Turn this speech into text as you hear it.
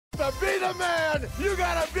To be the man, you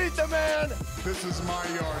gotta beat the man. This is my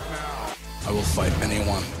yard now. I will fight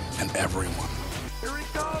anyone and everyone. Here he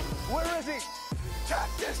comes. Where is he?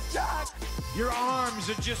 Cactus Jack. Your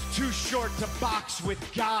arms are just too short to box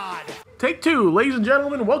with God. Take two, ladies and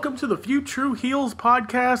gentlemen. Welcome to the FewTrueHeels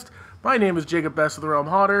podcast. My name is Jacob Best of the Realm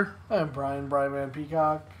Hodder. I'm Brian Man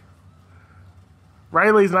Peacock.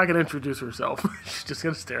 Riley's not going to introduce herself. She's just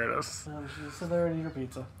going to stare at us. She'll sit there and eat her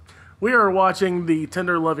pizza. We are watching the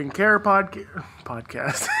Tender Loving Care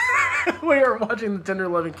podcast. We are watching the Tender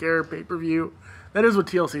Loving Care pay-per-view. That is what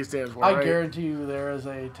TLC stands for, I right? guarantee you there is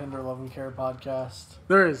a Tender Loving Care podcast.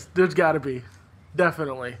 There is. There's got to be.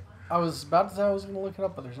 Definitely. I was about to say I was going to look it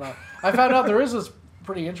up, but there's not. I found out there is this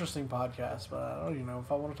pretty interesting podcast, but I don't even know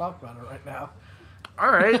if I want to talk about it right now.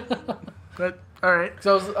 All right. All right.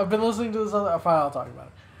 So I've been listening to this other... Fine, I'll talk about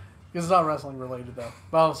it. Because it's not wrestling related, though.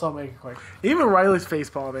 But I'll make it quick. Even Riley's face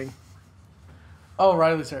palming. Oh,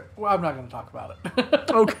 Riley's here. Well, I'm not going to talk about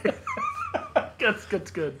it. Okay.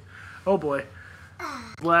 That's good. Oh, boy.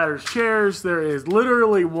 Ladders, chairs. There is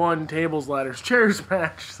literally one tables, ladders, chairs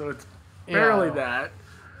match, so it's barely that.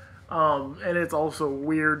 And it's also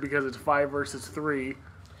weird because it's 5 versus 3.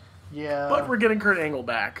 Yeah. But we're getting Kurt Angle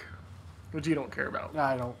back, which you don't care about.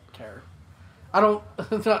 I don't care. I don't...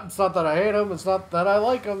 It's not that I hate him. It's not that I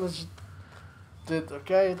like him. It's just...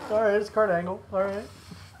 Okay, it's alright. It's Kurt Angle. Alright.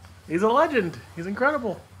 He's a legend. He's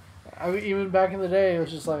incredible. I mean, even back in the day, it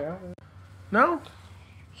was just like... No?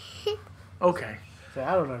 Okay.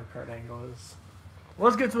 I don't know who Kurt Angle is.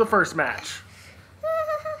 Let's get to the first match.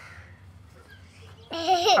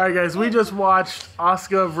 Alright, guys. We just watched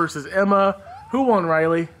Asuka versus Emma. Who won,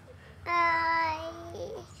 Riley?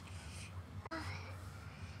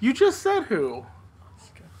 You just said who?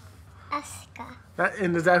 Asuka.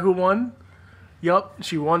 And is that who won? Yup,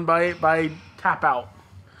 she won by tap out.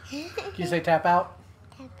 Can you say tap out?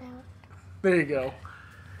 Tap out. There you go.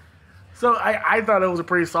 So I thought it was a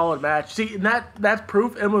pretty solid match. See, and that's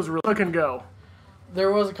proof Emma's really looking go.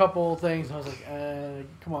 There was a couple of things I was like,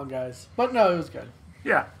 come on, guys. But no, it was good.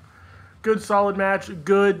 Yeah. Good solid match.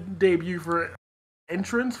 Good debut for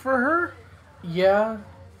entrance for her. Yeah.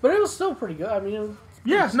 But it was still pretty good. I mean, it was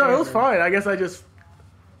it was fine. I guess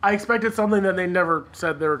I expected something that they never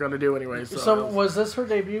said they were going to do anyway. So was this her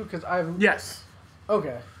debut? Because I've... Yes.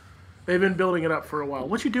 Okay. They've been building it up for a while.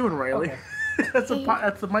 What you doing, Riley? Okay. That's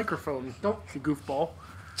the microphone. Don't you goofball.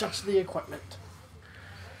 touch the equipment.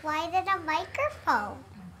 Why did a microphone?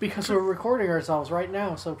 Because we're recording ourselves right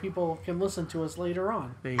now, so people can listen to us later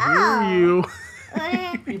on. They hear you.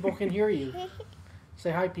 People can hear you. Say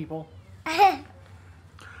hi, people.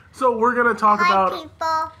 So we're gonna talk about.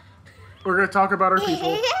 People. We're gonna talk about our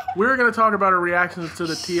people. We're gonna talk about our reactions to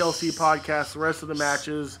the TLC podcast, the rest of the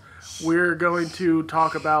matches. We're going to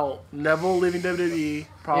talk about Neville leaving WWE,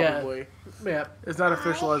 probably. Yeah. It's not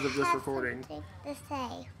official as of this recording. To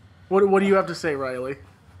say. What do you have to say, Riley?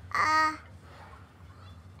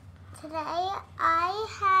 Today I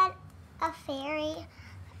had a fairy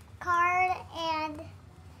card and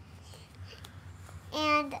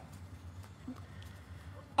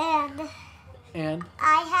I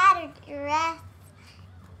had a dress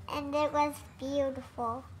and it was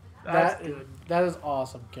beautiful. That's good. That is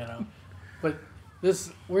awesome, kiddo. But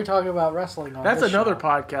we're talking about wrestling on That's this another show.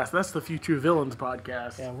 podcast. That's the Future Villains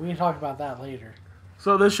podcast. Yeah, we can talk about that later.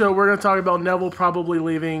 So this show, we're going to talk about Neville probably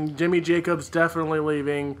leaving, Jimmy Jacobs definitely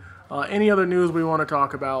leaving, any other news we want to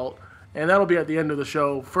talk about, and that'll be at the end of the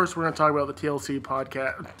show. First, we're going to talk about the TLC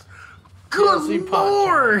podcast. Good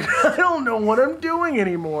Lord! I don't know what I'm doing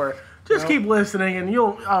anymore. Just keep listening, and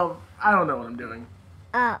you'll... I don't know what I'm doing.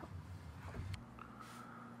 Oh.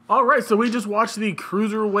 All right, so we just watched the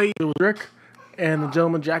Cruiserweight Rick and the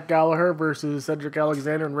gentleman Jack Gallagher versus Cedric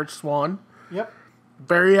Alexander and Rich Swann. Yep.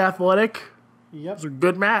 Very athletic. Yep. It was a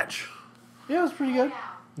good match. Yeah, it was pretty good.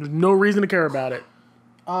 There's no reason to care about it.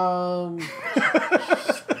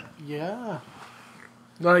 Yeah.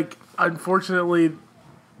 Like, unfortunately,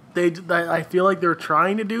 I feel like they're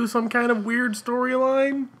trying to do some kind of weird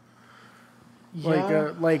storyline.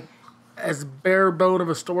 Yeah. Like as bare bone of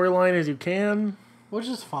a storyline as you can. Which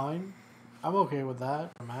is fine. I'm okay with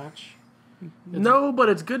that. A match. No, but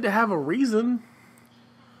it's good to have a reason.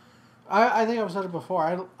 I think I've said it before.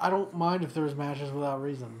 I don't mind if there's matches without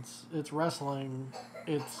reasons. It's wrestling.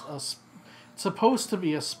 It's supposed to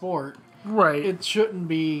be a sport. Right. It shouldn't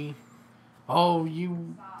be,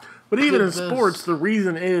 you... But even in sports, the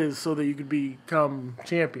reason is so that you could become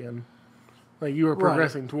champion. Like, you are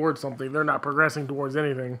progressing towards something. They're not progressing towards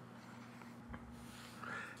anything.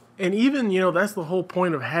 And even, that's the whole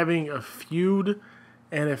point of having a feud.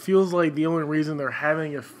 And it feels like the only reason they're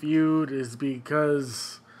having a feud is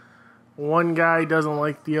because one guy doesn't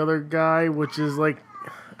like the other guy, which is like,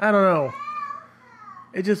 I don't know.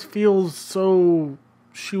 It just feels so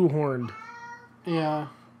shoehorned. Yeah.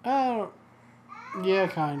 Yeah,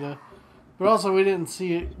 kind of. But also, we didn't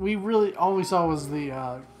see it. All we saw was the,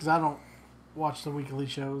 because I don't watch the weekly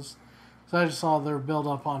shows. So I just saw their build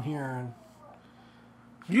up on here. And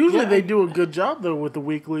usually they do a good job, though, with the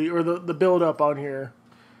weekly, or the build up on here.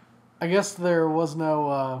 I guess there was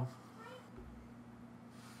no,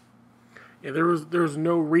 yeah, there's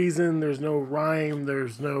no reason, there's no rhyme,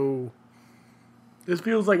 there's no... This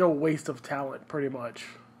feels like a waste of talent, pretty much.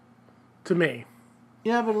 To me.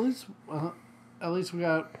 Yeah, but at least we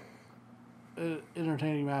got an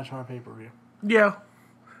entertaining match on a pay-per-view. Yeah.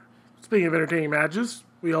 Speaking of entertaining matches,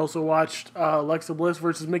 we also watched Alexa Bliss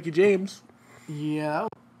versus Mickie James. Yeah.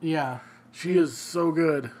 Yeah. She is so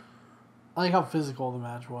good. I like how physical the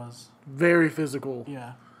match was. Very physical.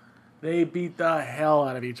 Yeah. They beat the hell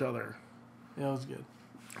out of each other. Yeah, it was good.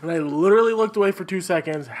 And I literally looked away for 2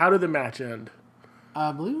 seconds. How did the match end?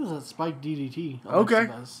 I believe it was a Spike DDT. Okay.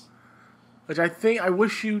 Which I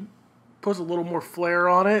wish she puts a little more flair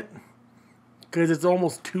on it. Because it's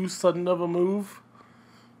almost too sudden of a move.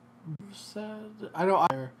 I know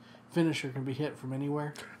our finisher can be hit from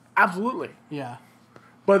anywhere. Absolutely. Yeah.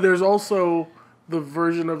 But there's also the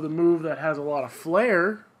version of the move that has a lot of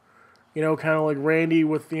flair. You know, kind of like Randy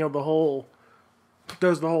with, the whole...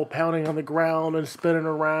 Does the whole pounding on the ground and spinning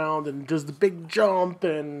around and does the big jump,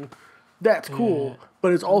 and that's cool. Yeah.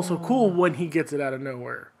 But it's also cool when he gets it out of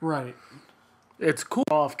nowhere. Right. It's cool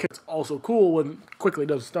off. It's also cool when quickly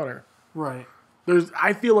does stunner. Right.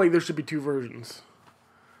 I feel like there should be 2 versions.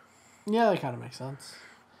 Yeah, that kind of makes sense.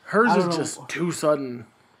 Hers is just too sudden.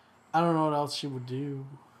 I don't know what else she would do.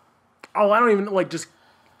 Oh, I don't even, just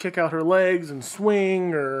kick out her legs and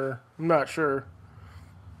swing, or... I'm not sure.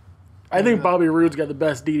 I think Bobby Roode's got the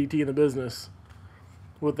best DDT in the business.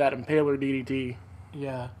 With that Impaler DDT.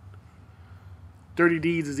 Yeah. Dirty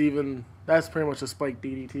Deeds is even... That's pretty much a Spike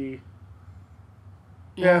DDT.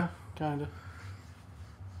 Yeah. Kind of.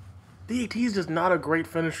 DDT is just not a great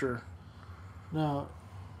finisher. No.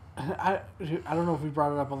 I don't know if we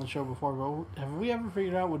brought it up on the show before, but have we ever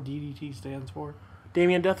figured out what DDT stands for?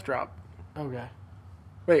 Damien Death Drop. Okay.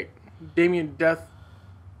 Wait. Damien Death...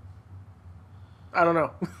 I don't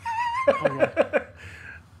know. Okay.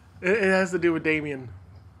 It has to do with Damien.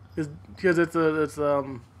 Because it's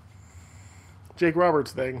Jake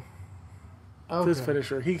Roberts' thing. Okay. His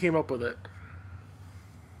finisher. He came up with it.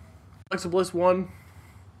 Alexa Bliss won.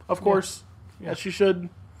 Of course. Yeah. As she should.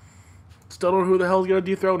 Still don't know who the hell's going to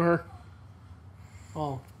dethrone her.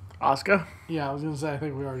 Oh. Asuka. Yeah, I was going to say, I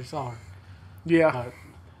think we already saw her. Yeah.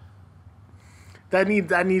 That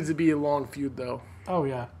needs to be a long feud, though. Oh,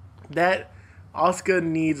 yeah. Asuka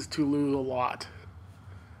needs to lose a lot.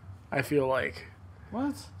 I feel like.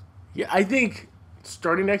 What? Yeah, I think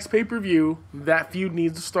starting next pay-per-view, that feud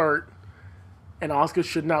needs to start, and Asuka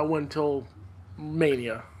should not win till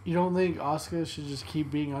Mania. You don't think Asuka should just keep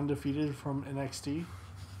being undefeated from NXT?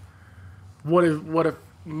 What if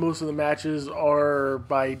most of the matches are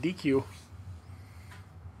by DQ?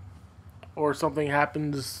 Or something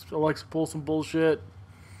happens, Alexa pulls some bullshit.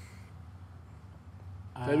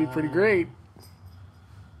 That'd be pretty great.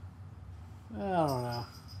 I don't know.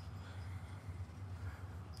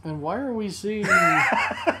 And why are we seeing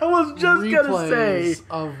I was just gonna say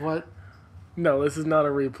of what? No, this is not a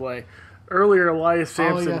replay. Earlier, Elias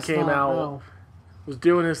Sampson came out, was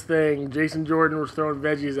doing his thing. Jason Jordan was throwing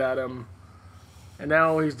veggies at him, and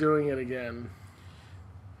now he's doing it again.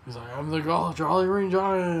 He's like, "I'm the Jolly Green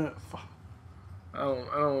Giant." I don't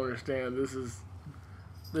understand. This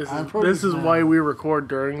is why we record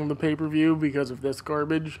during the pay-per-view, because of this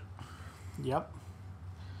garbage. Yep.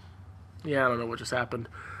 Yeah, I don't know what just happened.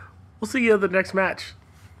 We'll see you at the next match.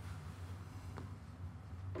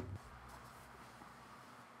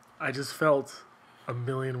 I just felt a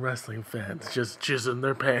million wrestling fans just jizzing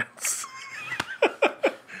their pants.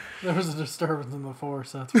 There was a disturbance in the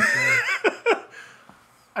force, that's for sure.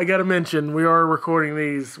 I gotta mention, we are recording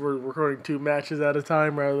these. We're recording 2 matches at a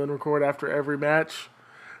time rather than record after every match.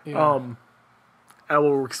 Yeah. I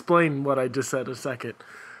will explain what I just said in a second.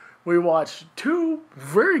 We watched 2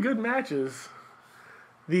 very good matches.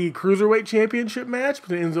 The Cruiserweight Championship match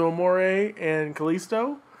between Enzo Amore and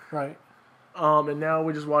Kalisto. Right. And now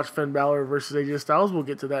we just watched Finn Balor versus AJ Styles. We'll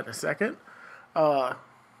get to that in a second. Enzo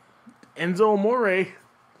Amore,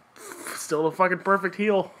 still a fucking perfect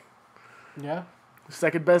heel. Yeah.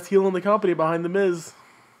 Second best heel in the company behind The Miz.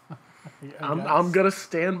 I'm going to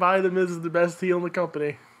stand by The Miz as the best heel in the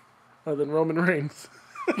company. Other than Roman Reigns.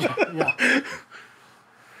 Yeah.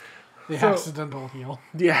 The accidental heel.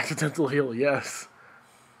 The accidental heel, yes.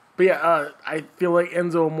 But yeah, I feel like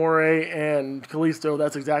Enzo Amore and Kalisto,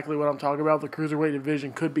 that's exactly what I'm talking about. The Cruiserweight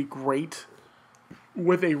division could be great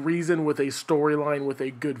with a reason, with a storyline, with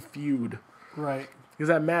a good feud. Right. Because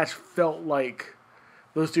that match felt like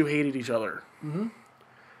those two hated each other. Mm-hmm.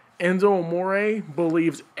 Enzo Amore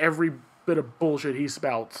believes every bit of bullshit he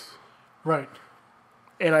spouts. Right.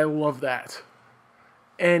 And I love that.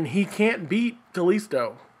 And he can't beat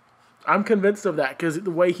Kalisto. I'm convinced of that because the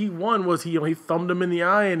way he won was he thumbed him in the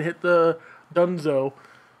eye and hit the Dunzo,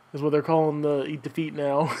 is what they're calling the defeat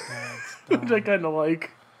now. Which I kind of like.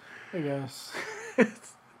 I guess.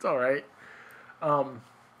 It's all right. And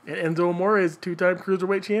Enzo Amore is 2-time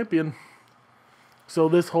Cruiserweight champion. So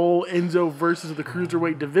this whole Enzo versus the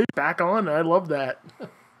Cruiserweight division back on, I love that. This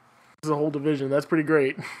is a whole division. That's pretty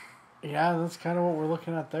great. Yeah, that's kind of what we're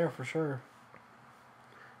looking at there for sure.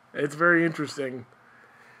 It's very interesting.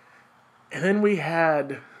 And then we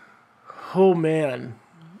had, oh man,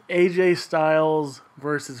 AJ Styles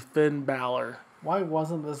versus Finn Balor. Why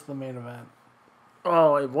wasn't this the main event?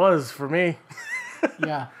 Oh, it was for me.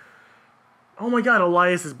 Yeah. Oh my God,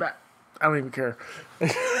 Elias is back. I don't even care.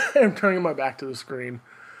 I'm turning my back to the screen.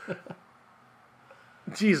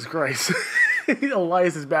 Jesus Christ.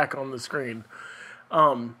 Elias is back on the screen.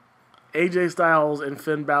 AJ Styles and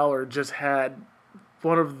Finn Balor just had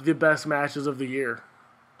one of the best matches of the year.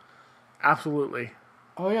 Absolutely.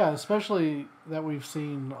 Oh, yeah, especially that we've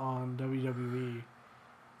seen on WWE.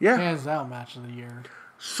 Yeah. Hands down match of the year.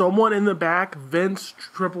 Someone in the back, Vince,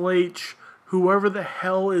 Triple H, whoever the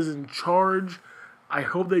hell is in charge, I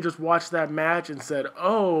hope they just watched that match and said,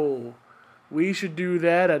 oh, we should do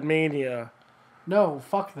that at Mania. No,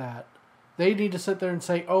 fuck that. They need to sit there and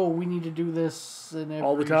say, oh, we need to do this in every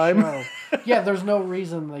all the time. show. Yeah, there's no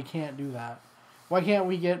reason they can't do that. Why can't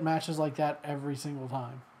we get matches like that every single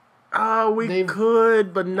time? We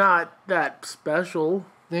could, but not that special.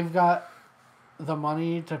 They've got the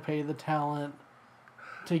money to pay the talent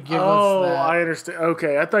to give us that. Oh, I understand.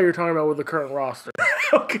 Okay, I thought you were talking about with the current roster.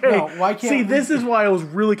 Okay. No, why can't See, this is why I was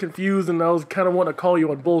really confused and I was kind of wanting to call you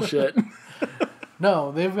on bullshit.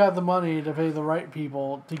 No, they've got the money to pay the right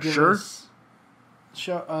people to give us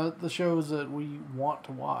the shows that we want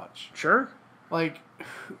to watch. Sure. Like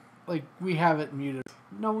we have it muted.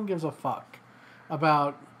 No one gives a fuck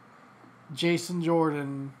about Jason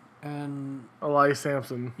Jordan and Elias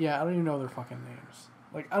Sampson. Yeah, I don't even know their fucking names.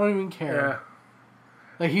 Like, I don't even care. Yeah.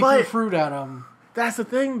 Like, he threw fruit at him. That's the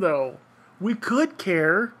thing, though. We could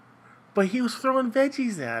care, but he was throwing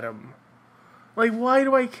veggies at him. Like, why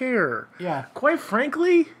do I care? Yeah. Quite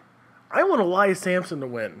frankly, I want Elias Sampson to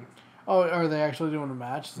win. Oh, are they actually doing a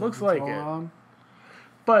match? Looks like it.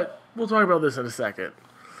 But we'll talk about this in a second.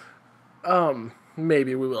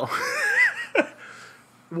 Maybe we will.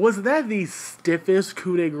 Was that the stiffest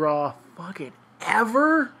coup de grace fucking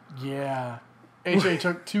ever? Yeah. AJ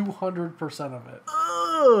took 200% of it.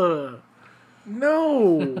 Ugh.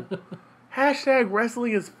 No. Hashtag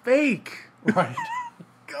wrestling is fake. Right.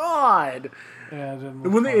 God. Yeah, it didn't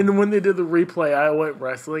look when they did the replay, I went,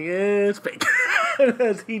 wrestling is fake.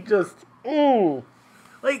 As he just,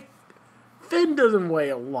 like, Finn doesn't weigh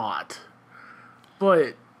a lot.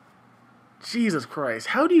 But Jesus Christ,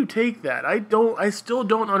 how do you take that? I still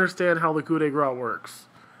don't understand how the coup de grace works.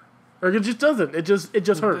 Like, it just doesn't. It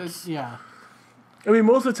just hurts. Yeah. I mean,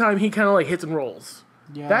 most of the time he kind of like hits and rolls.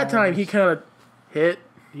 Yeah. That time he kind of hit.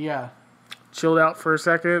 Yeah. Chilled out for a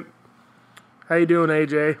second. How you doing,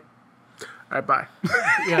 AJ? All right, bye.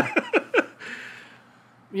 Yeah.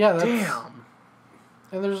 Yeah. That's, damn.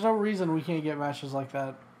 And there's no reason we can't get matches like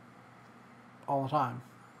that all the time.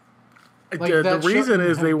 Like, the reason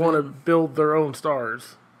is they want to build their own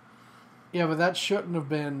stars. Yeah, but that shouldn't have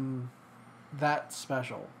been that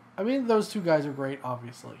special. I mean, those two guys are great,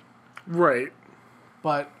 obviously. Right.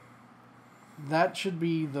 But that should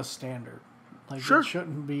be the standard. Like, sure. It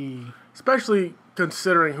shouldn't be... Especially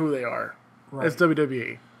considering who they are. Right. It's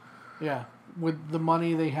WWE. Yeah. With the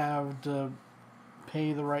money they have to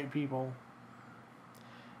pay the right people.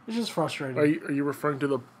 It's just frustrating. Are you referring to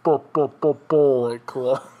the Bullet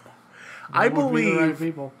Club? I believe... the right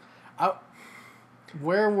people.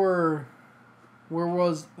 Where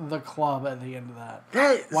was the club at the end of that?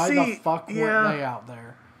 Why the fuck weren't they out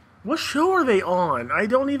there? What show are they on? I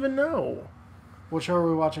don't even know. What show are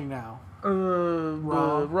we watching now?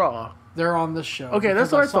 Raw. They're on this show. Okay,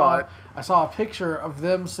 that's what I thought. I saw a picture of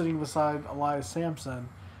them sitting beside Elias Sampson,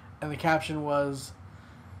 and the caption was,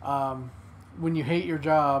 when you hate your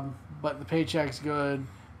job, but the paycheck's good,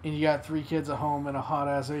 and you got 3 kids at home and a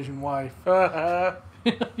hot-ass Asian wife.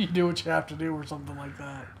 You do what you have to do or something like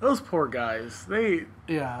that. Those poor guys. They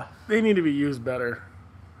Yeah. need to be used better.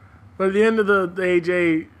 But at the end of the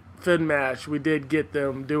AJ Finn match, we did get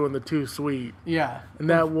them doing the too sweet. Yeah. And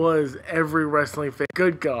that was every wrestling fan.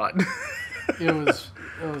 Good God. It was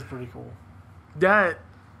pretty cool. God,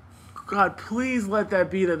 please let that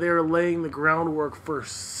be that they were laying the groundwork for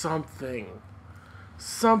something.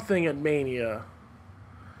 Something at Mania.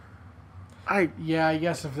 Yeah, I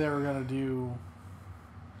guess if they were going to do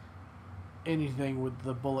anything with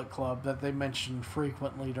the Bullet Club that they mentioned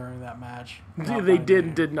frequently during that match. They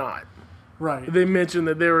did not. Right. They mentioned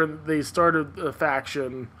that they started a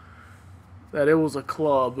faction, that it was a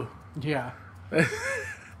club. Yeah.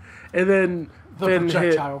 And then The Finn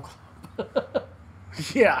Projectile Club.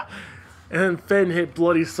 Yeah. And then Finn hit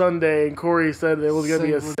Bloody Sunday, and Corey said it was going to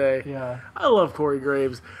be a stay. Yeah. I love Corey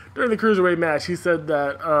Graves. During the Cruiserweight match, he said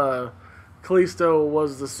that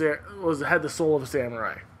Kalisto had the soul of a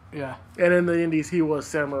samurai. Yeah. And in the Indies, he was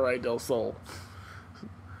Samurai del Sol.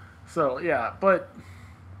 So, yeah. But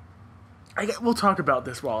we'll talk about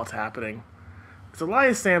this while it's happening. It's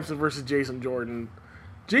Elias Sampson versus Jason Jordan.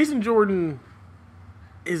 Jason Jordan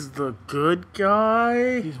is the good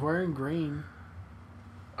guy. He's wearing green.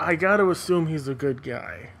 I got to assume he's a good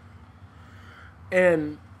guy.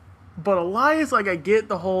 But Elias, I get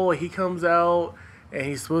the whole, he comes out and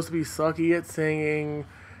he's supposed to be sucky at singing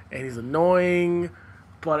and he's annoying,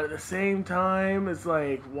 but at the same time, it's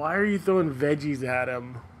like, why are you throwing veggies at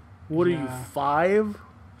him? What are you, 5?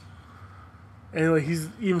 And he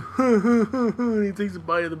takes a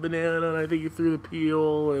bite of the banana and I think he threw the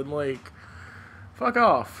peel and fuck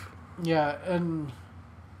off. Yeah, and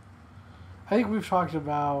I think we've talked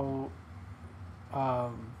about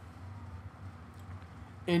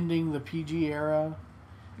ending the PG era.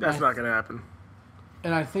 That's not going to happen.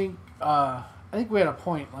 And I think we had a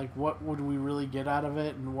point, what would we really get out of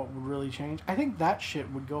it and what would really change? I think that shit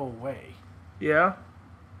would go away. Yeah?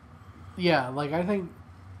 Yeah, I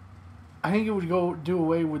think it would do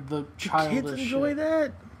away with the childish kids enjoy shit.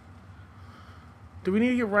 that? Do we need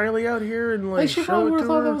to get Riley out here and They should show probably it would to have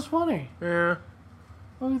thought her? that was funny. Yeah.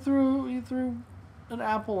 Well, he threw an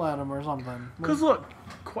apple at him or something. Because look,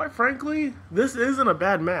 quite frankly, this isn't a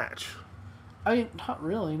bad match. Not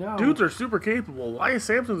really, no. Dudes are super capable. Elias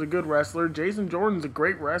Sampson's a good wrestler. Jason Jordan's a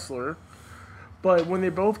great wrestler. But when they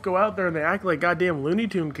both go out there and they act like goddamn Looney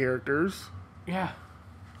Tune characters, Yeah.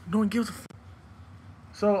 no one gives a f***.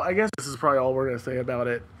 So I guess this is probably all we're going to say about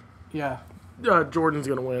it. Yeah. Jordan's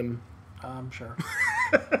going to win. I'm sure.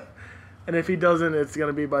 And if he doesn't, it's going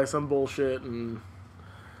to be by some bullshit. And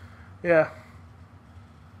yeah.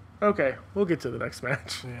 Okay, we'll get to the next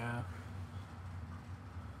match. Yeah.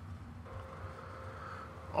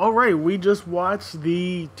 All right, we just watched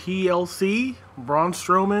the TLC, Braun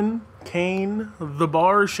Strowman, Kane, The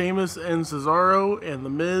Bar, Sheamus and Cesaro, and The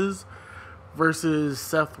Miz versus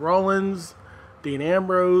Seth Rollins, Dean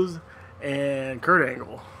Ambrose, and Kurt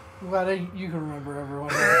Angle. Glad you can remember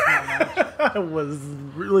everyone in that match. I was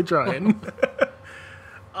really trying.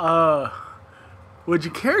 Would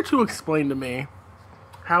you care to explain to me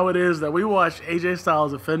how it is that we watched AJ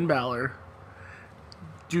Styles and Finn Balor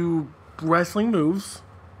do wrestling moves?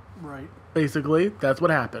 Right. Basically, that's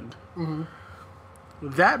what happened. Mm-hmm.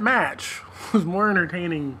 That match was more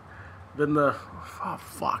entertaining than the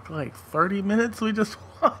 30 minutes we just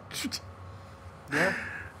watched. Yeah.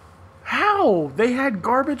 How? They had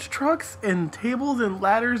garbage trucks and tables and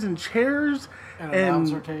ladders and chairs And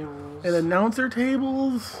announcer tables. and announcer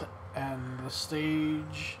tables And the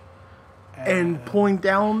stage. and pulling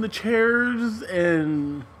down the chairs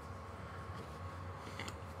and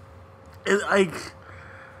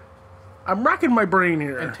I'm racking my brain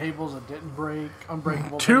here. And tables that didn't break.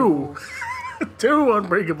 Unbreakable Two. tables. 2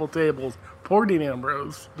 unbreakable tables. Poor Dean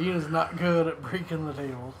Ambrose. Dean is not good at breaking the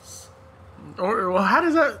tables. How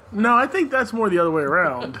does that... No, I think that's more the other way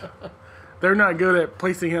around. They're not good at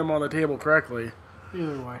placing him on the table correctly.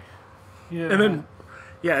 Either way. Yeah.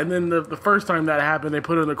 And then the first time that happened, they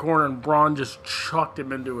put it in the corner and Braun just chucked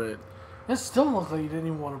him into it. It still looked like he didn't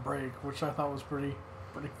even want to break, which I thought was pretty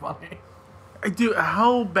funny. Dude,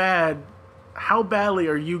 how badly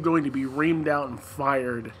are you going to be reamed out and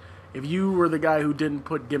fired if you were the guy who didn't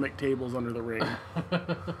put gimmick tables under the ring?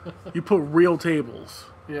 You put real tables.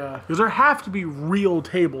 Yeah. Because there have to be real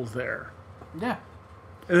tables there. Yeah.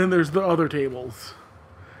 And then there's the other tables.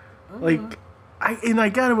 I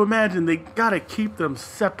gotta imagine they gotta keep them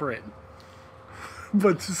separate.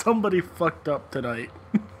 But somebody fucked up tonight.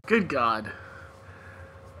 Good God.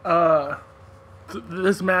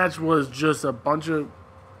 This match was just a bunch of...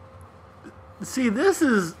 See, this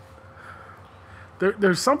is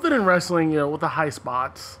there's something in wrestling, with the high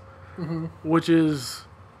spots, which is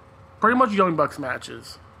pretty much Young Bucks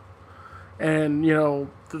matches. And, the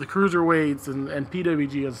cruiserweights and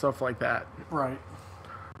PWG and stuff like that. Right.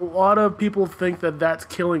 A lot of people think that that's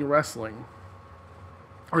killing wrestling.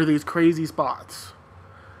 Or these crazy spots.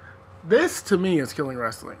 This, to me, is killing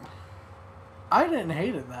wrestling. I didn't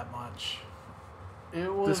hate it that much.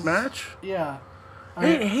 It was... This match? Yeah. I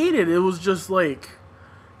didn't hate it. It was just like...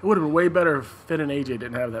 It would have been way better if Finn and AJ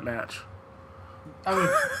didn't have that match. I mean,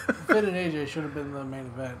 Finn and AJ should have been the main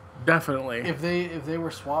event. Definitely. If they were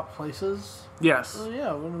swapped places... Yes. Well,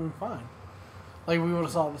 yeah, it would have been fine. Like, we would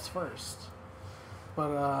have saw this first.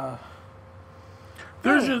 But,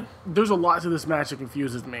 There's a lot to this match that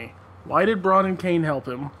confuses me. Why did Braun and Kane help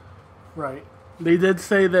him? Right. They did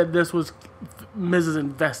say that this was Miz's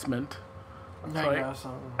investment.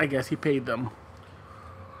 I guess he paid them.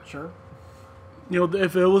 Sure.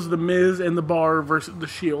 If it was the Miz and the Bar versus the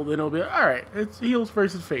Shield, then it'll be all right. It's heels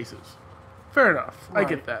versus faces. Fair enough. Right. I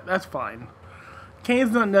get that. That's fine.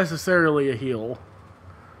 Kane's not necessarily a heel.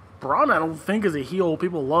 Braun, I don't think, is a heel.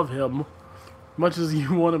 People love him, much as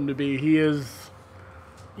you want him to be. He is.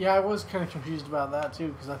 Yeah, I was kind of confused about that too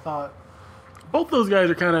because I thought both those guys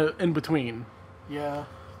are kind of in between. Yeah.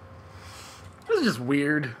 This is just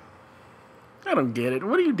weird. I don't get it.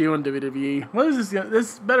 What are you doing, WWE? What is this?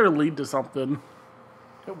 This better lead to something.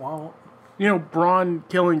 It won't. Braun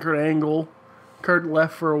killing Kurt Angle. Kurt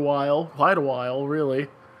left for a while. Quite a while, really.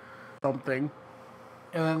 Something.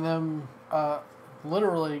 And then them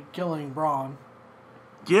literally killing Braun.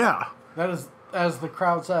 Yeah. That is, as the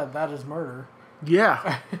crowd said, that is murder.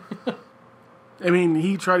 Yeah. I mean,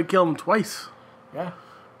 he tried to kill him twice. Yeah.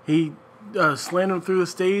 He slammed him through the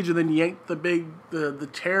stage and then yanked the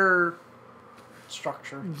chair...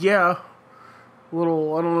 structure. Yeah.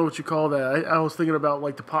 Little, I don't know what you call that. I was thinking about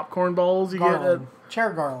like the popcorn balls you Garland. get. Chair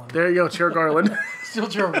Garland. There you go, chair Garland. Still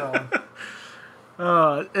Chair Garland.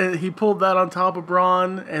 And he pulled that on top of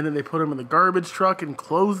Braun, and then they put him in the garbage truck and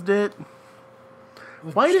closed it.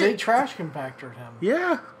 They trash compactored him.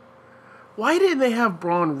 Yeah. Why didn't they have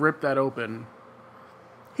Braun rip that open?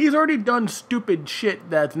 He's already done stupid shit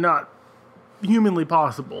that's not humanly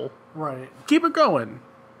possible. Right. Keep it going.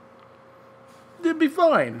 It'd be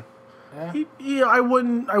fine. Yeah. I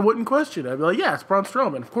wouldn't question it. I'd be like, yeah, it's Braun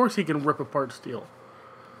Strowman. Of course he can rip apart steel.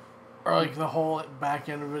 Or like the whole back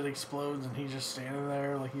end of it explodes and he's just standing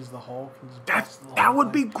there like he's the Hulk. And just That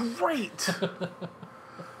would be great.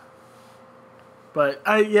 But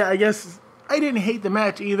I guess I didn't hate the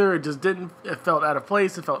match either. It just didn't. It felt out of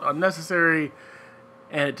place. It felt unnecessary,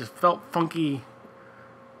 and it just felt funky.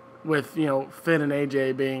 With Finn and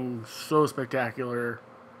AJ being so spectacular.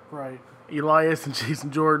 Right. Elias and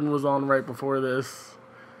Jason Jordan was on right before this.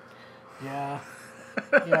 Yeah.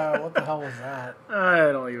 Yeah, what the hell was that?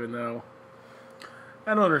 I don't even know.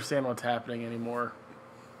 I don't understand what's happening anymore.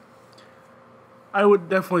 I would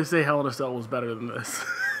definitely say Hell in a Cell was better than this.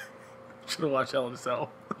 Should have watched Hell in a Cell.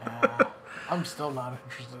 Yeah. I'm still not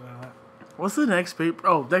interested in it. What's the next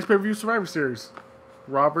next pay-per-view Survivor Series?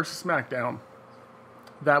 Raw versus SmackDown.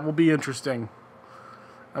 That will be interesting.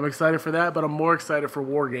 I'm excited for that, but I'm more excited for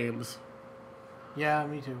War Games. Yeah,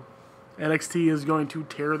 me too. NXT is going to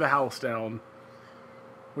tear the house down.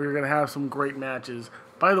 We're going to have some great matches.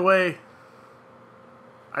 By the way,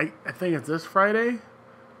 I think it's this Friday.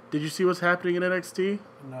 Did you see what's happening in NXT?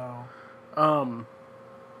 No.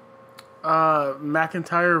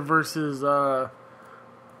 McIntyre versus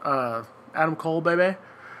Adam Cole, baby.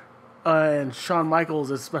 And Shawn Michaels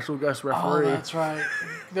is special guest referee. Oh, that's right.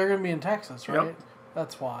 They're going to be in Texas, right? Yep.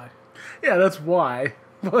 That's why. Yeah, that's why.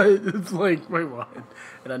 But it's like, wait, what?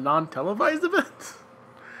 In a non-televised event?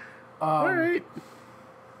 All right.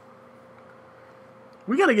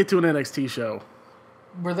 We got to get to an NXT show.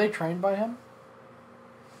 Were they trained by him?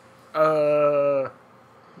 I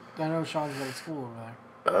know Sean's at school over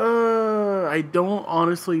there. I don't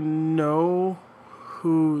honestly know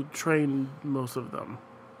who trained most of them.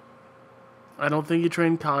 I don't think he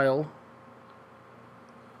trained Kyle.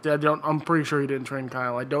 I'm pretty sure he didn't train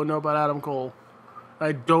Kyle. I don't know about Adam Cole.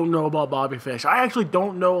 I don't know about Bobby Fish. I actually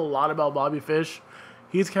don't know a lot about Bobby Fish.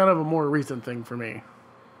 He's kind of a more recent thing for me.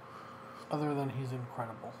 Other than he's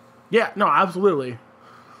incredible. Yeah, no, absolutely.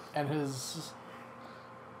 And his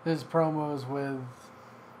promos with...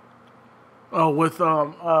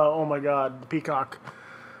 Oh my God, the Peacock.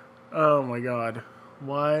 Oh my God.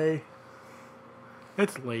 Why?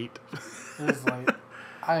 It's late. It is late.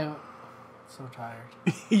 I am so tired.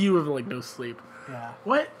 You have like no sleep. Yeah.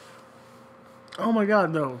 What? Oh my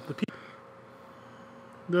God, no.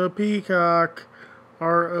 The Peacock.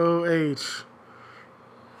 ROH.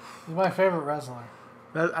 He's my favorite wrestler.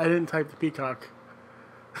 I didn't type the Peacock.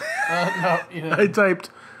 No, you didn't. I typed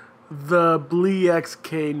the Blee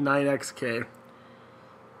XK 9XK.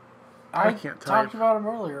 I can't type. Talked about him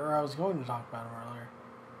earlier, or I was going to talk about him earlier.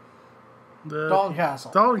 The Dalton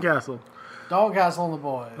Castle. Dalton Castle. Dalton Castle and the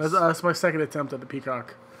boys. That's my second attempt at the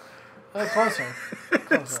Peacock. Closer.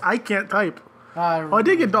 I can't type. I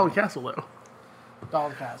did get Dalton Castle, though.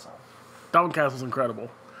 Dalton Castle. Dalton Castle's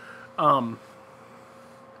incredible.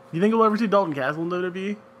 You think we'll ever see Dalton Castle in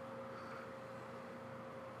WWE?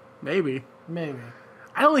 Maybe.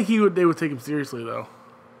 I don't think they would take him seriously, though.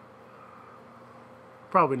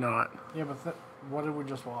 Probably not. Yeah, but what did we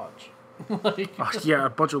just watch? Yeah, a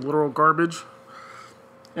bunch of literal garbage.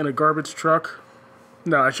 In a garbage truck.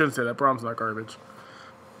 No, I shouldn't say that. Brahm's not garbage.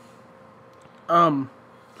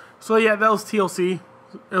 So yeah, that was TLC.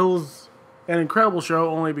 It was an incredible show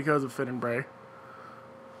only because of Finn and Bray.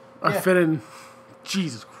 Finn and...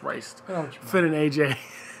 Jesus Christ. Finn and AJ.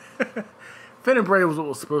 Finn and Bray was what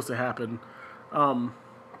was supposed to happen.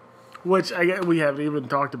 Which I guess we haven't even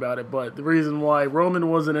talked about it, but the reason why Roman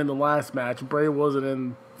wasn't in the last match, Bray wasn't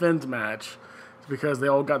in Finn's match, is because they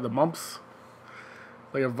all got the mumps.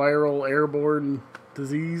 Like a viral airborne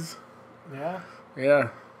disease. Yeah? Yeah.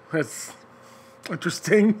 That's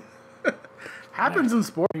interesting. Happens in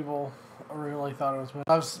sport. People really thought it was...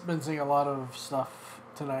 I've been seeing a lot of stuff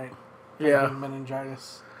tonight. Yeah.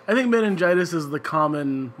 Meningitis. I think meningitis is the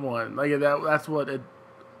common one. Like that's what it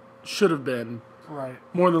should have been. Right.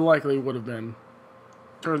 More than likely would have been.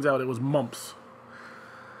 Turns out it was mumps.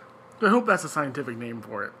 I hope that's a scientific name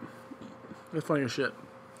for it. It's funny as shit.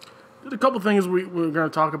 There's a couple things we're going to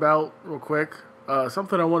talk about real quick.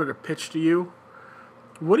 Something I wanted to pitch to you.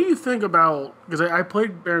 What do you think about... Because I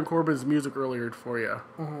played Baron Corbin's music earlier for you.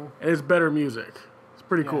 Mm-hmm. And it's better music. It's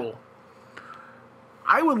pretty cool.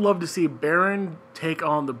 I would love to see Baron take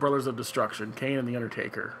on the Brothers of Destruction, Kane and The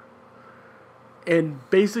Undertaker. And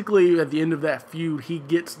basically, at the end of that feud, he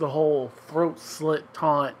gets the whole throat slit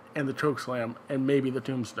taunt and the chokeslam and maybe the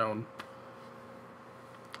tombstone.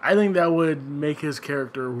 I think that would make his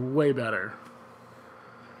character way better.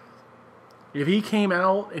 If he came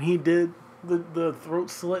out and he did the throat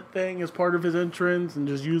slit thing as part of his entrance and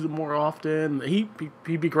just use it more often, he'd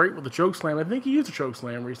be great with the chokeslam. I think he used a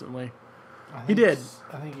chokeslam recently. He did.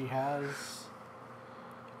 I think he has.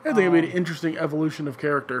 I think it'd be an interesting evolution of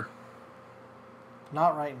character.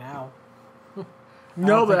 Not right now.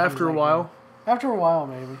 No, but after a while. After a while,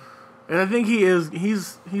 maybe. And I think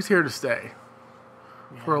he's here to stay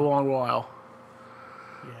for a long while.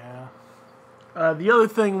 Yeah. The other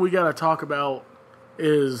thing we got to talk about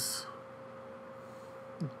is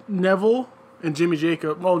Neville and Jimmy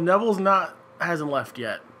Jacobs. Well, Neville's hasn't left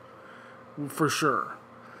yet, for sure.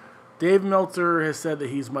 Dave Meltzer has said that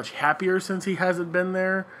he's much happier since he hasn't been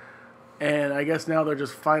there, and I guess now they're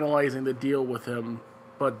just finalizing the deal with him.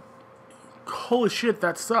 But holy shit,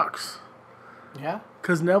 that sucks. Yeah?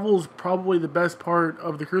 Because Neville's probably the best part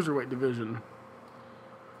of the Cruiserweight division.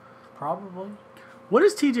 Probably. What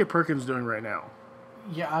is TJ Perkins doing right now?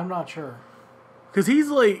 Yeah, I'm not sure. Because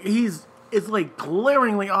it's like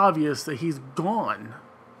glaringly obvious that he's gone.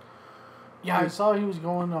 Yeah, I saw he was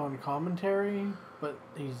going on commentary, but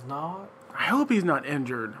he's not. I hope he's not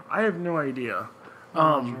injured. I have no idea. I'm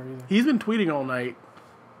not sure either. He's been tweeting all night.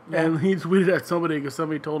 Yeah. And he tweeted at somebody because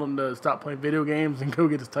somebody told him to stop playing video games and go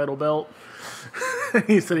get his title belt.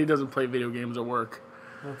 He said he doesn't play video games at work.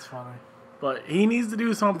 That's funny. But he needs to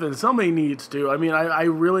do something. Somebody needs to. I mean, I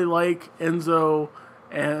really like Enzo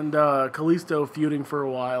and Kalisto feuding for a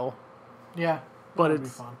while. Yeah, but it'll be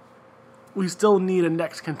fun. We still need a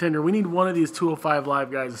next contender. We need one of these 205 Live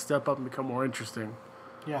guys to step up and become more interesting.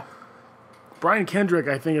 Yeah. Brian Kendrick,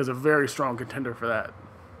 I think, is a very strong contender for that.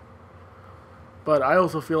 But I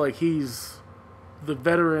also feel like he's the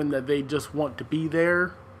veteran that they just want to be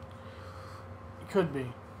there. Could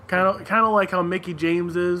be. Kind of like how Mickey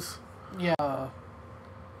James is. Yeah.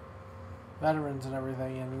 Veterans and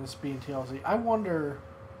everything, and this being TLC. I wonder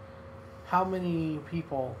how many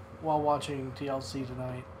people, while watching TLC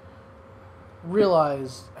tonight,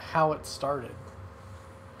 realized how it started.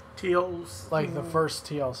 TLC? Like the first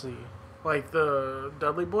TLC. Like the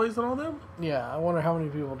Dudley Boys and all them? Yeah, I wonder how many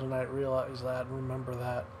people tonight realize that and remember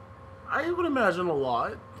that. I would imagine a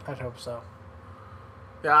lot. I'd hope so.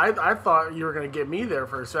 Yeah, I thought you were going to get me there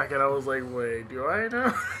for a second. I was like, wait, do I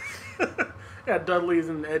know? Yeah, Dudley's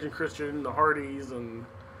and Edge and Christian and the Hardys. And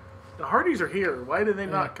the Hardys are here. Why did they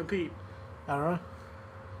not compete? I don't know.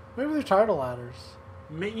 Maybe they're title ladders.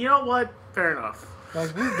 You know what? Fair enough.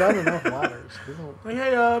 Like, we've done enough ladders. Like,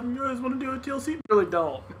 hey, you guys want to do a TLC? Really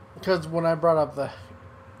don't. Because when I brought up the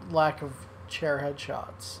lack of chair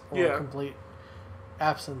headshots or Yeah. complete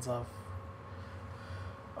absence of.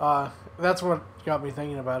 That's what got me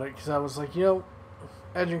thinking about it because I was like,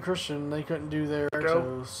 Edge and Christian, they couldn't do their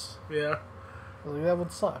shows. Yeah. I was like, that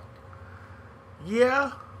would suck.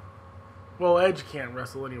 Yeah. Well, Edge can't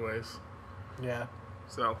wrestle anyways. Yeah.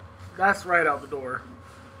 So, that's right out the door.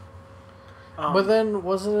 But then,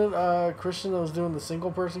 wasn't it Christian that was doing the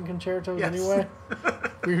single-person concertos Yes. anyway?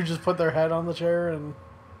 Where you just put their head on the chair and...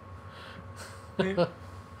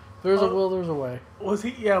 There's a will, there's a way. Was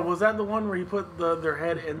he? Yeah, was that the one where he put their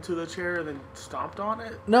head into the chair and then stomped on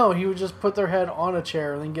it? No, he would just put their head on a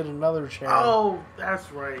chair and then get another chair. Oh,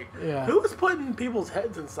 that's right. Yeah. Who was putting people's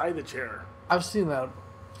heads inside the chair? I've seen that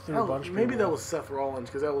through a bunch of Maybe people. that was Seth Rollins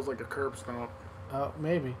because that was like a curb stomp.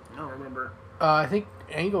 Maybe. I don't remember. I think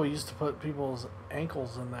Angle used to put people's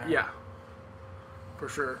ankles in there. Yeah. For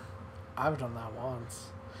sure. I've done that once.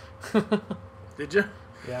 Did you?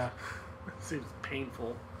 Yeah. Seems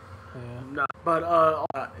painful. Yeah. Not, but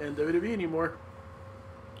not in WWE anymore,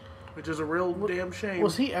 which is a real damn shame.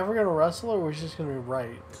 Was he ever going to wrestle or was he just going to be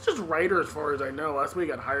right? It's just writer as far as I know. That's what he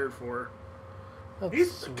got hired for. That's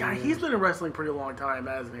He's weird. been in wrestling pretty long time,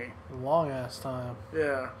 hasn't he? Long ass time.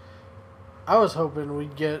 Yeah. I was hoping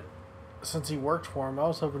we'd get, since he worked for him, I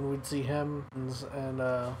was hoping we'd see him and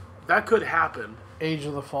That could happen. Age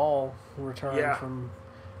of the Fall return Yeah. from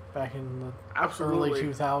back in the Absolutely. early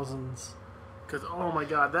 2000s. Because, oh my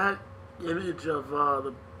god, that image of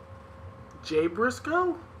the Jay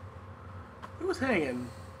Briscoe? Who was hanging?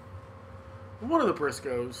 One of the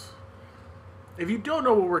Briscoes. If you don't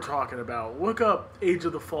know what we're talking about, look up Age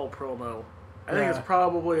of the Fall promo. I think Yeah. it's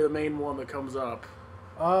probably the main one that comes up.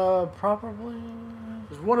 Probably.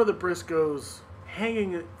 There's one of the Briscoes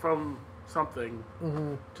hanging from something,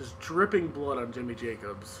 just dripping blood on Jimmy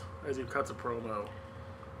Jacobs as he cuts a promo.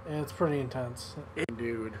 And it's pretty intense.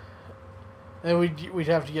 Dude. And we'd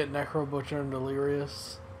have to get Necro Butcher and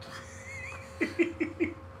Delirious.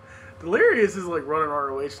 Delirious is like running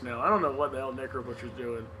ROH now. I don't know what the hell Necro Butcher's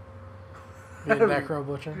doing. Being Necro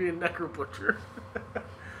Butcher. Being Necro Butcher.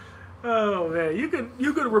 Oh man,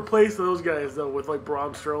 you could replace those guys though with like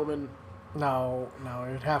Braun Strowman. No,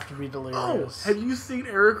 it would have to be Oh, Delirious. have you seen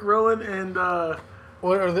Eric Rowan and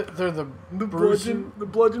What are they're the Bludgeon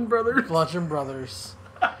Brothers? Bludgeon Brothers.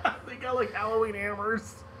 They got like Halloween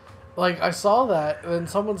hammers. Like, I saw that, and then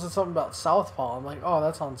someone said something about Southpaw. I'm like, oh,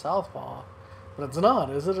 that's on Southpaw. But it's not,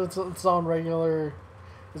 is it? It's on regular...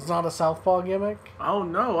 It's not a Southpaw gimmick? Oh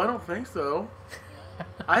no, I don't think so.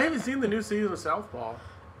 I haven't seen the new season of Southpaw.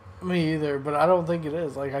 Me either, but I don't think it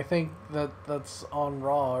is. Like, I think that's on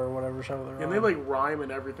Raw or whatever show they're on. And they like rhyme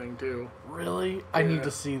and everything too. Really? I need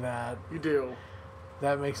to see that. You do.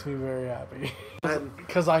 That makes me very happy. And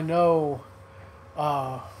Because I know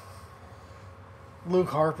Luke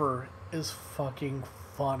Harper is fucking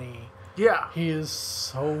funny. yeah. He is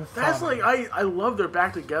so funny. That's like I love their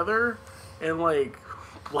back together, and like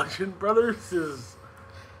Bludgeon Brothers is,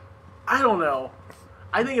 I don't know.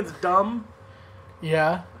 I think it's dumb.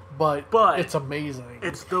 Yeah, but it's amazing.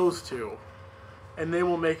 It's those two, and they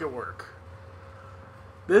will make it work.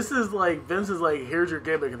 This is like Vince is like, here's your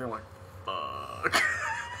gimmick, and they're like, fuck,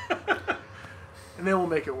 and they will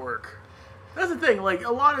make it work. That's the thing. Like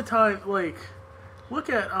a lot of times, like look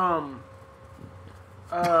at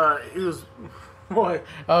it was what?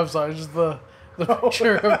 I'm sorry, just the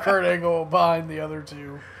picture of Kurt Angle behind the other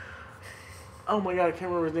two. Oh my god, I can't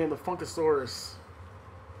remember his name. The Funkasaurus.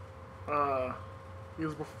 He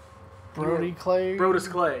was Brody Clay? Brodus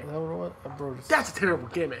Clay. Is that what it was? Brodus. That's a terrible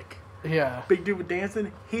gimmick. Yeah. Big dude with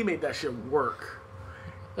dancing, he made that shit work.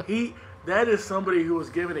 That is somebody who was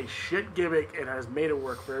given a shit gimmick and has made it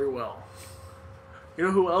work very well. You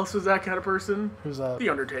know who else is that kind of person? Who's that? The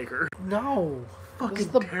Undertaker. No. Fucking This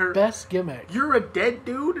is the best gimmick. You're a dead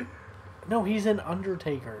dude, No, he's an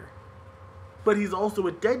Undertaker. but he's also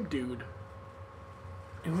a dead dude.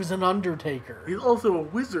 He was an Undertaker. He's also a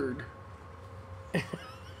wizard.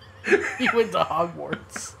 He went to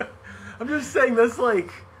Hogwarts. I'm just saying that's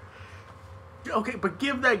like... Okay, but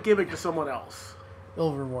give that gimmick to someone else.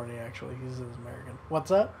 Ilvermorny, actually. He's American. What's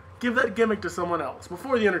that? Give that gimmick to someone else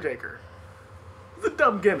before The Undertaker. It's a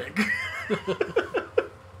dumb gimmick.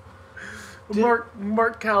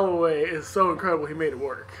 Mark Calloway is so incredible he made it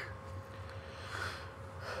work.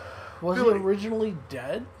 Was he Really? originally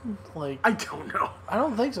dead? Like, I don't know. I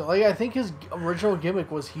don't think so. Like, I think his original gimmick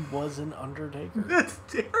was he was an Undertaker. That's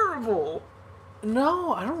terrible.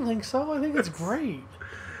 No, I don't think so. I think it's great.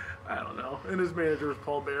 I don't know. And his manager was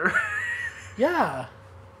Paul Bear. Yeah.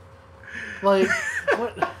 Like,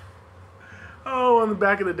 what? Oh, in the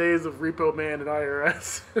back of the days of Repo Man and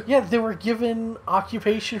IRS. Yeah, they were given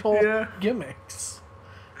occupational Yeah. gimmicks.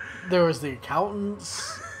 There was the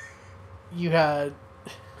accountants. You had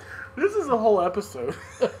This is a whole episode.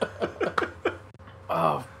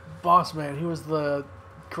 Boss Man. He was the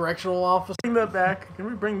correctional officer. Bring that back. Can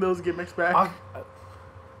we bring those gimmicks back?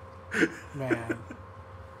 Man.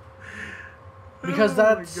 Because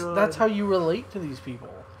Oh my God. that's how you relate to these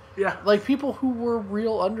people. Yeah. Like, people who were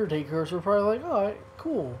real Undertakers were probably like, oh,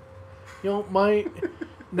 cool. You know,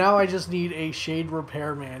 now I just need a Shade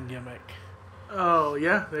Repairman gimmick. Oh,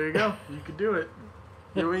 yeah. There you go. You could do it.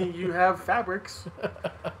 You have fabrics.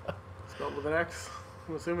 Spelled with an X,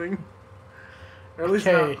 I'm assuming. Or at least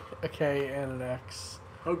A not. K and an X.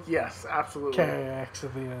 Oh, yes. Absolutely. K-X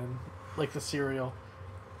at the end. Like the cereal.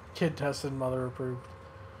 Kid tested, mother approved.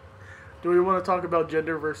 Do we want to talk about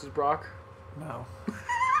Gender versus Brock? No.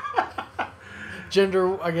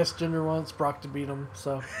 I guess Gender wants Brock to beat him,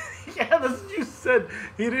 so. Yeah, that's what you said.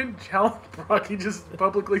 He didn't challenge Brock. He just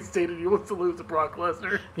publicly stated he wants to lose to Brock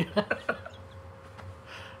Lesnar. Yeah.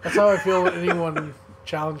 That's how I feel when anyone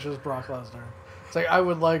challenges Brock Lesnar. It's like, I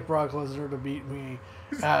would like Brock Lesnar to beat me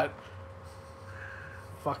at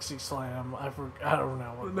Foxy Slam. I don't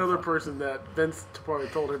know. What Another person that Vince probably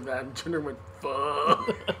told him that, and Jinder went,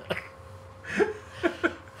 fuck.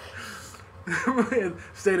 And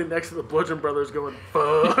standing next to the Bludgeon Brothers going,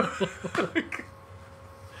 fuck.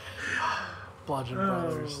 Bludgeon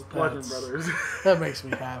Brothers. Bludgeon Brothers. That makes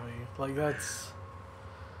me happy. Like, that's...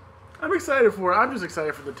 I'm excited for it. I'm just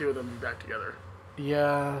excited for the two of them to be back together.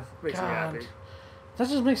 Yeah. Makes me happy. That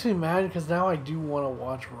just makes me mad because now I do want to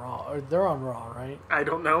watch Raw. Or they're on Raw, right? I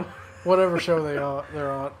don't know. Whatever show they're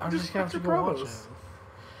on. I'm just going to have to go watch it.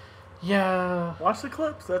 Yeah. Watch the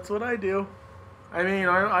clips. That's what I do. I mean,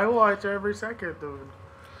 I watch every second.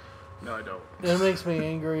 No, I don't. It makes me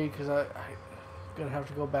angry because I'm going to have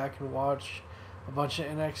to go back and watch a bunch of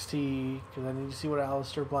NXT because I need to see what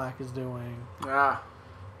Aleister Black is doing. Ah.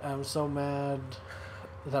 I'm so mad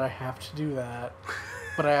that I have to do that,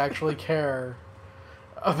 but I actually care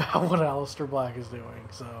about what Aleister Black is doing,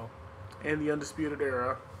 so. And the Undisputed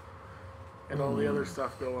Era. And all the other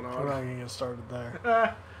stuff going on. We're not going to get started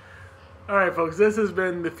there. All right, folks, this has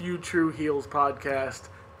been the FewTrueHeels podcast.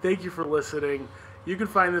 Thank you for listening. You can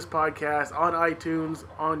find this podcast on iTunes,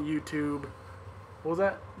 on YouTube. What was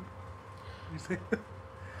that? You say?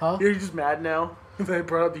 Huh? You're just mad now that I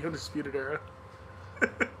brought up the Undisputed Era.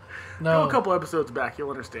 No. Go a couple episodes back,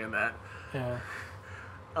 you'll understand that. Yeah.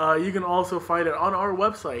 You can also find it on our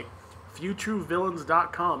website,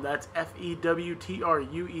 FewTrueVillains.com. That's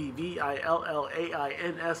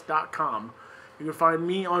FewTrueVillains.com. You can find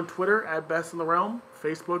me on Twitter at Best in the Realm,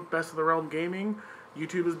 Facebook Best in the Realm Gaming,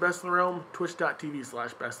 YouTube is Best in the Realm,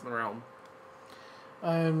 Twitch.tv/Best in the Realm.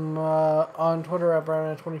 I'm on Twitter at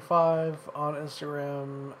BrianMan25, on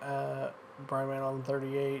Instagram at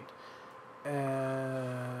BrianMan1138,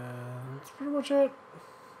 and that's pretty much it.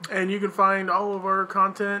 And you can find all of our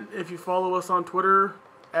content if you follow us on Twitter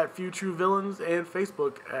at FewTrueVillains and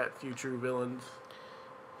Facebook at FewTrueVillains.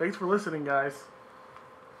 Thanks for listening, guys.